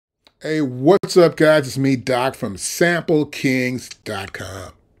Hey, what's up, guys? It's me, Doc, from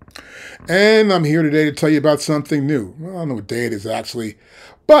SampleKings.com. And I'm here today to tell you about something new. Well, I don't know what day it is, actually,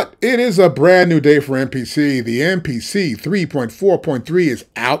 but it is a brand new day for MPC. The MPC 3.4.3 is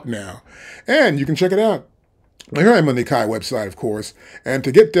out now, and you can check it out. Now, here I'm on the Kai website, of course, and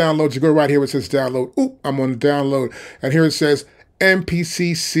to get downloads, you go right here where it says download. Oop, I'm on the download, and here it says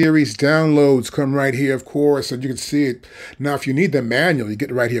MPC series downloads. Come right here, of course, and you can see it. Now, if you need the manual, you get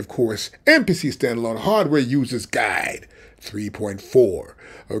it right here, of course. MPC Standalone Hardware User's Guide 3.4.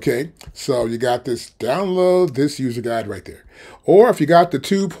 Okay, so you got this download, this user guide right there. Or if you got the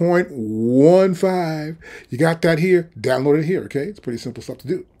 2.15, you got that here, download it here, okay? It's pretty simple stuff to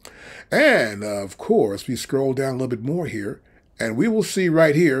do. And, of course, we scroll down a little bit more here, and we will see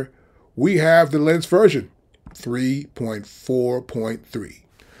right here, we have the latest version. 3.4.3.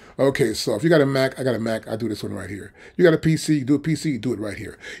 Okay, so if you got a Mac, I got a Mac, I do this one right here. You got a PC, do a PC, do it right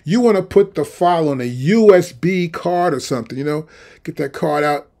here. You want to put the file on a USB card or something, you know, get that card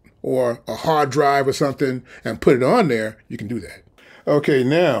out or a hard drive or something and put it on there, you can do that. Okay,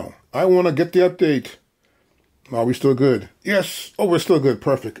 now I want to get the update. Are we still good? Yes. Oh, we're still good.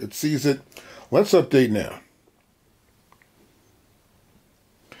 Perfect. It sees it. Let's update now.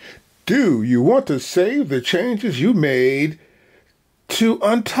 Do you want to save the changes you made to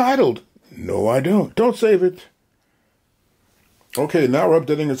Untitled? No, I don't. Don't save it. Okay, now we're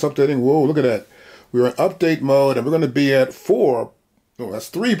updating. It's updating. Whoa, look at that. We're in update mode, and we're going to be at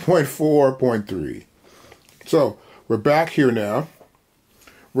 3.4.3. So we're back here now.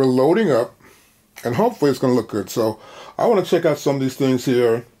 We're loading up, and hopefully it's going to look good. So I want to check out some of these things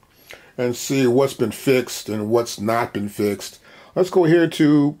here and see what's been fixed and what's not been fixed. Let's go here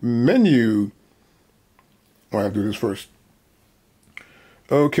to menu. Oh, I have to do this first.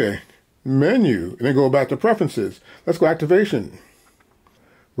 Okay, menu, and then go back to preferences. Let's go activation.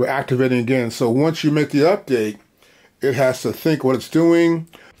 We're activating again. So once you make the update, it has to think what it's doing,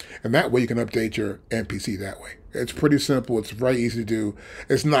 and that way you can update your MPC that way. It's pretty simple. It's very easy to do.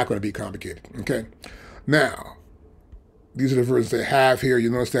 It's not going to be complicated, okay? Now, these are the versions they have here. You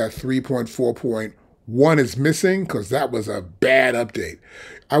notice that 3.4.1 is missing because that was a bad update.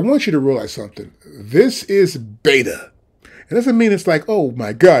 I want you to realize something. This is beta. It doesn't mean it's like, oh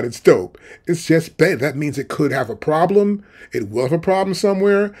my God, it's dope. It's just beta. That means it could have a problem. It will have a problem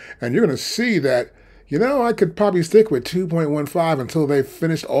somewhere. And you're going to see that, you know, I could probably stick with 2.15 until they've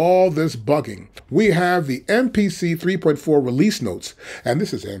finished all this bugging. We have the MPC 3.4 release notes, and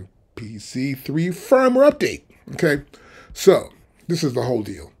this is MPC 3 firmware update. Okay, so this is the whole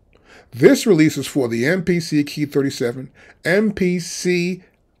deal. This release is for the MPC Key 37, MPC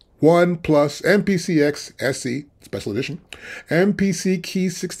 1 Plus, MPC X SE, Special Edition, MPC Key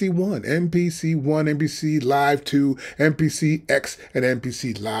 61, MPC 1, MPC Live 2, MPC X, and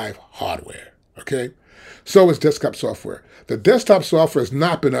MPC Live hardware, okay? So it's desktop software. The desktop software has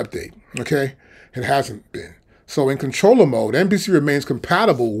not been updated, okay? It hasn't been. So in controller mode, MPC remains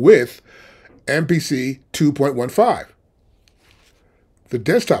compatible with MPC 2.15. the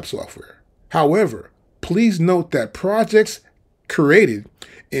desktop software. However, please note that projects created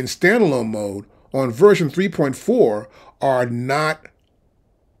in standalone mode on version 3.4 are not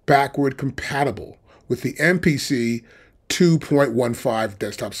backward compatible with the MPC 2.15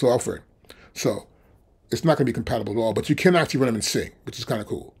 desktop software. So it's not going to be compatible at all, but you can actually run them in sync, which is kind of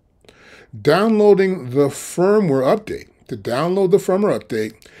cool. Downloading the firmware update. To download the firmware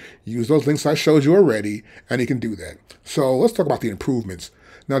update, use those links I showed you already, and you can do that. So let's talk about the improvements.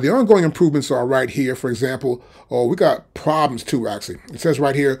 Now, the ongoing improvements are right here. For example, we got problems too, actually. It says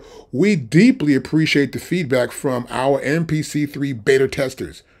right here, we deeply appreciate the feedback from our MPC 3 beta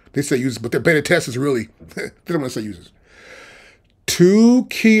testers. They say users, but they're beta testers really. They don't want to say users. 2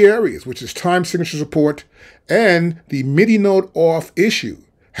 key areas, which is time signature support and the MIDI note off issue,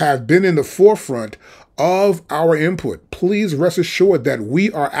 have been in the forefront of our input. Please rest assured that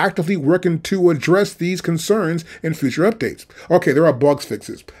we are actively working to address these concerns in future updates. Okay, there are bug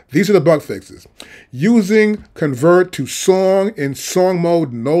fixes. These are the bug fixes. Using convert to song in song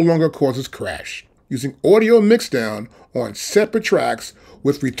mode no longer causes crash. Using audio mixdown on separate tracks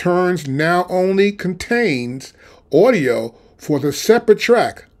with returns now only contains audio for the separate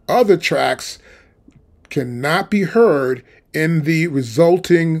track. Other tracks cannot be heard in the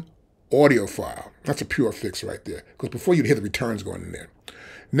resulting audio file. That's a pure fix right there, because before you'd hear the returns going in there.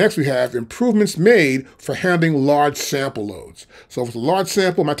 Next, we have improvements made for handling large sample loads. So if it's a large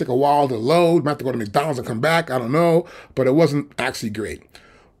sample, it might take a while to load, might have to go to McDonald's and come back, I don't know, but it wasn't actually great.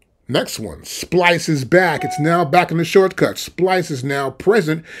 Next one, Splice is back. It's now back in the shortcuts. Splice is now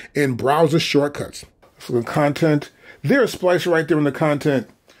present in browser shortcuts. So the content, there's Splice right there in the content.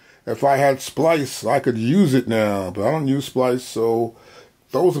 If I had Splice, I could use it now, but I don't use Splice, so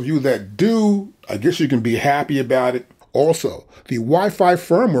those of you that do, I guess you can be happy about it. Also, the Wi-Fi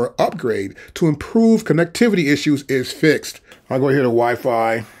firmware upgrade to improve connectivity issues is fixed. I'll go here to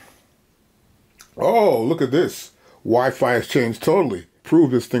Wi-Fi. Oh, look at this. Wi-Fi has changed totally.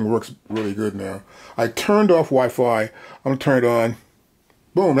 Prove this thing works really good now. I turned off Wi-Fi. I'm going to turn it on.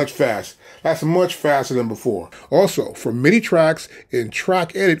 Boom, that's fast. That's much faster than before. Also, for MIDI tracks in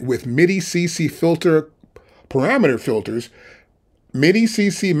Track Edit with MIDI CC filter parameter filters, MIDI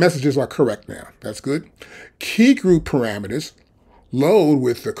CC messages are correct now. That's good. Key group parameters load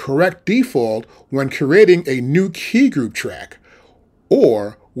with the correct default when creating a new key group track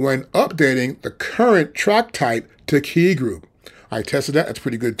or when updating the current track type to key group. I tested that. That's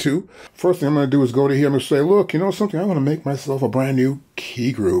pretty good too. First thing I'm going to do is go to here and say, look, you know something? I want to make myself a brand new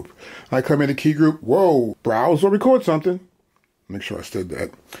key group. I come into key group. Whoa, browse or record something. Make sure I said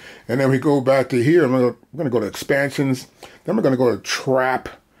that. And then we go back to here. I'm going to go to expansions. Then we're going to go to trap.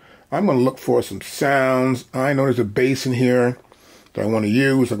 I'm going to look for some sounds. I know there's a bass in here that I want to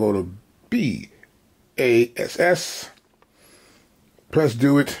use. I go to BASS. Press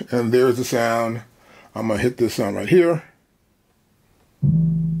do it. And there's the sound. I'm going to hit this sound right here.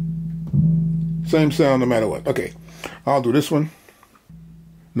 Same sound no matter what. Okay, I'll do this one.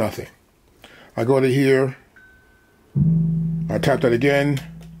 Nothing. I go to here. I tap that again.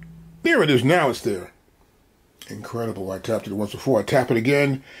 There it is. Now it's there. Incredible. I tapped it once before. I tap it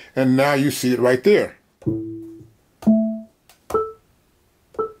again, and now you see it right there.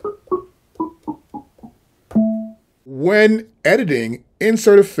 When editing,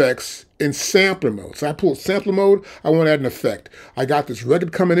 insert effects in sampler mode. So I pull sampler mode, I want to add an effect. I got this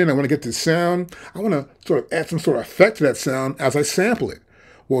record coming in, I want to get this sound. I want to sort of add some sort of effect to that sound as I sample it.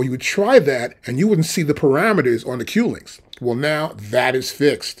 Well, you would try that and you wouldn't see the parameters on the cue links. Well, now that is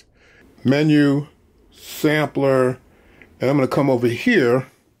fixed. Menu, sampler, and I'm going to come over here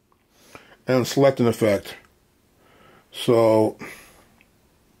and select an effect. So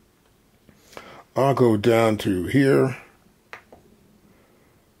I'll go down to here.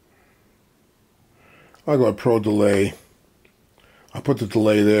 I'll go to Pro Delay. I'll put the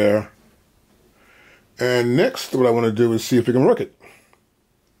delay there. And next, what I want to do is see if we can work it.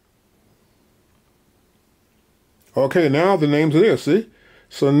 Okay, now the names are there, see?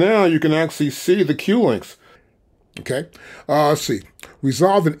 So now you can actually see the cue links. Okay, let's see.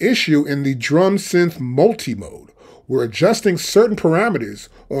 Resolve an issue in the Drumsynth Multi mode, where adjusting certain parameters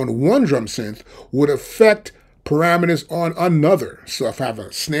on one drum synth would affect parameters on another. So if I have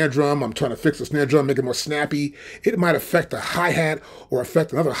a snare drum, I'm trying to fix the snare drum, make it more snappy, it might affect a hi-hat or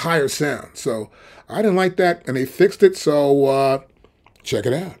affect another higher sound. So I didn't like that, and they fixed it, so check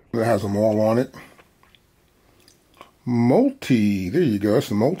it out. It has them all on it. Multi, there you go, that's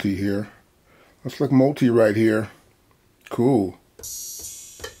the multi here. Let's look multi right here. Cool.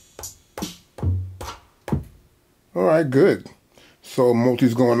 All right, good. So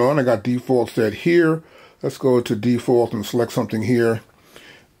multi's going on. I got default set here. Let's go to default and select something here.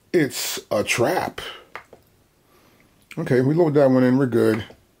 It's a trap. Okay, we load that one in. We're good.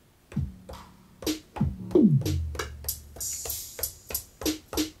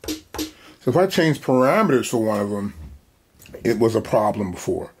 So if I change parameters for one of them, it was a problem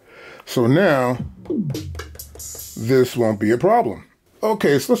before. So now this won't be a problem.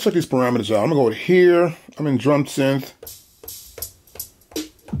 Okay, so let's check these parameters out. I'm gonna go here. I'm in Drumsynth.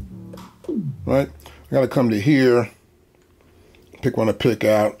 Right? I gotta come to here. Pick one to pick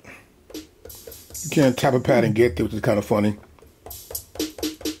out. You can't tap a pad and get there, which is kind of funny.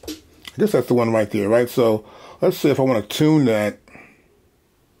 I guess that's the one right there, right? So let's see if I want to tune that.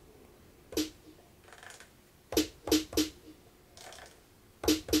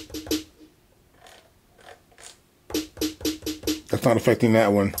 That's not affecting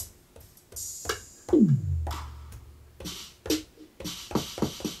that one.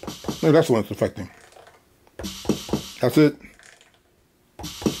 No, that's the one it's affecting. That's it.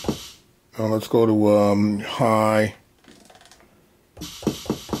 Now let's go to high.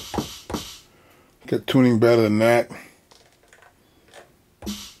 Get tuning better than that.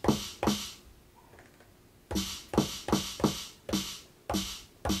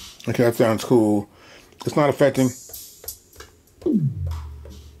 Okay, that sounds cool. It's not affecting.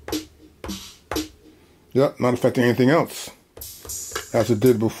 Yep, not affecting anything else as it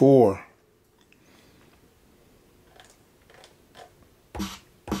did before.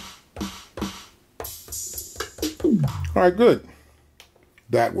 All right, good.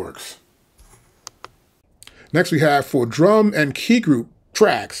 That works. Next we have for drum and key group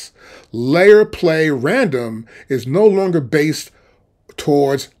tracks, layer play random is no longer based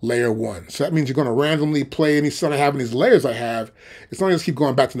towards layer 1. So that means you're going to randomly play any instead of having these layers I have. It's only just keep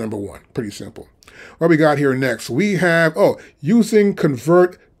going back to number 1. Pretty simple. What we got here next? We have, using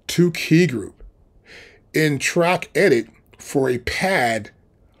convert to key group. In track edit for a pad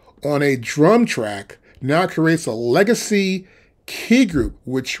on a drum track now creates a legacy key group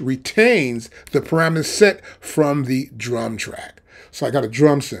which retains the parameters set from the drum track. So I got a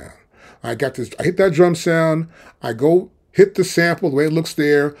drum sound. I hit that drum sound. I go hit the sample the way it looks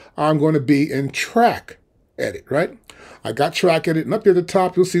there. I'm going to be in track edit, right? I got track edit, and up there at the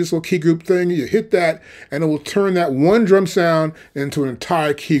top, you'll see this little key group thing. You hit that, and it will turn that one drum sound into an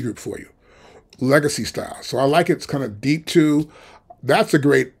entire key group for you, legacy style. So I like it. It's kind of deep too. That's a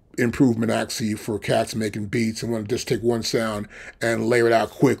great improvement actually for cats making beats and want to just take one sound and layer it out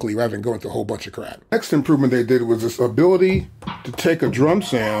quickly rather than going through a whole bunch of crap. Next improvement they did was this ability to take a drum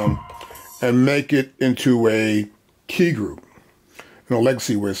sound and make it into a key group in a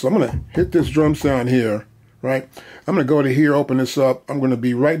legacy way. So I'm going to hit this drum sound here, right? I'm going to go to here, open this up. I'm going to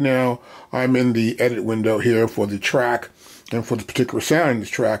be right now, I'm in the edit window here for the track and for the particular sound in this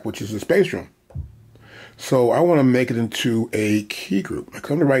track, which is this bass drum. So I want to make it into a key group. I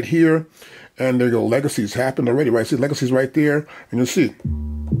come to right here, and there you go. Legacies happened already, right? See, legacies right there, and you'll see.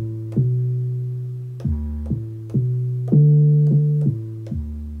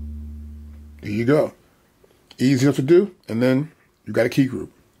 There you go. Easy enough to do, and then you got a key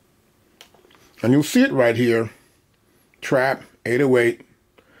group. And you'll see it right here. Trap 808.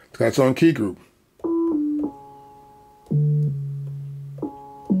 It's got its own key group.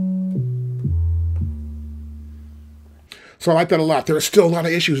 So I like that a lot. There are still a lot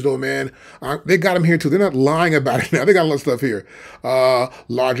of issues though, man. They got them here too. They're not lying about it now. They got a lot of stuff here.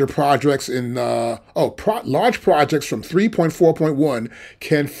 Larger projects in, large projects from 3.4.1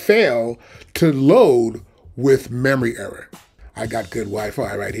 can fail to load with memory error. I got good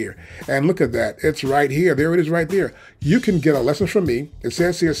Wi-Fi right here. And look at that. It's right here. There it is right there. You can get a lesson from me. It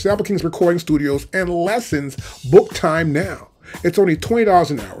says here, Sample Kings Recording Studios and Lessons, book time now. It's only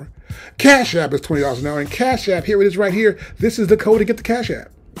 $20 an hour. Cash App is $20 an hour. And Cash App, here it is right here. This is the code to get the Cash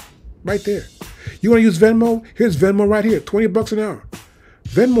App. Right there. You want to use Venmo? Here's Venmo right here. 20 bucks an hour.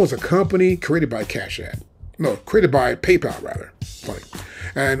 Venmo is a company created by Cash App. No, created by PayPal, rather. Funny.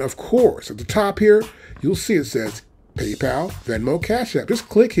 And of course, at the top here, you'll see it says PayPal, Venmo, Cash App. Just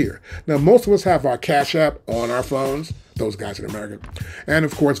click here. Now, most of us have our Cash App on our phones. Those guys in America. And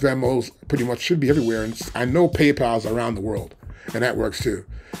of course, Venmo's pretty much should be everywhere. And I know PayPal's around the world. And that works too.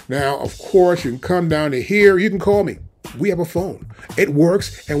 Now, of course, you can come down to here. You can call me. We have a phone. It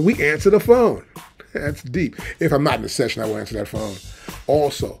works, and we answer the phone. That's deep. If I'm not in the session, I will answer that phone.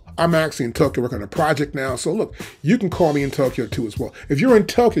 Also, I'm actually in Tokyo working on a project now. So look, you can call me in Tokyo too as well. If you're in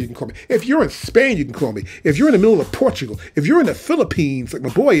Tokyo, you can call me. If you're in Spain, you can call me. If you're in the middle of Portugal, if you're in the Philippines, like my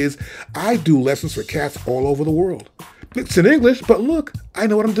boy is, I do lessons for cats all over the world. It's in English, but look, I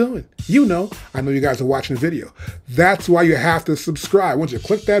know what I'm doing. You know, I know you guys are watching the video. That's why you have to subscribe. Once you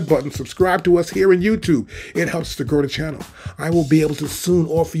click that button, subscribe to us here in YouTube. It helps us to grow the channel. I will be able to soon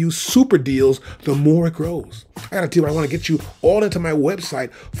offer you super deals the more it grows. I got a deal. I want to get you all into my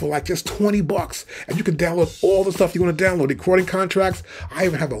website for like just 20 bucks. And you can download all the stuff you want to download. Recording contracts. I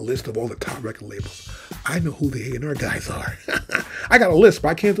even have a list of all the top record labels. I know who the A&R guys are. I got a list, but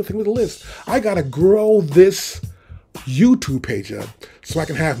I can't do a thing with a list. I got to grow this YouTube page up so I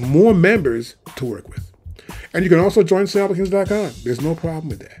can have more members to work with. And you can also join SampleKings.com. There's no problem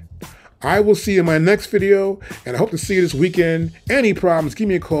with that. I will see you in my next video, and I hope to see you this weekend. Any problems, give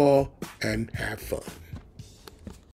me a call and have fun.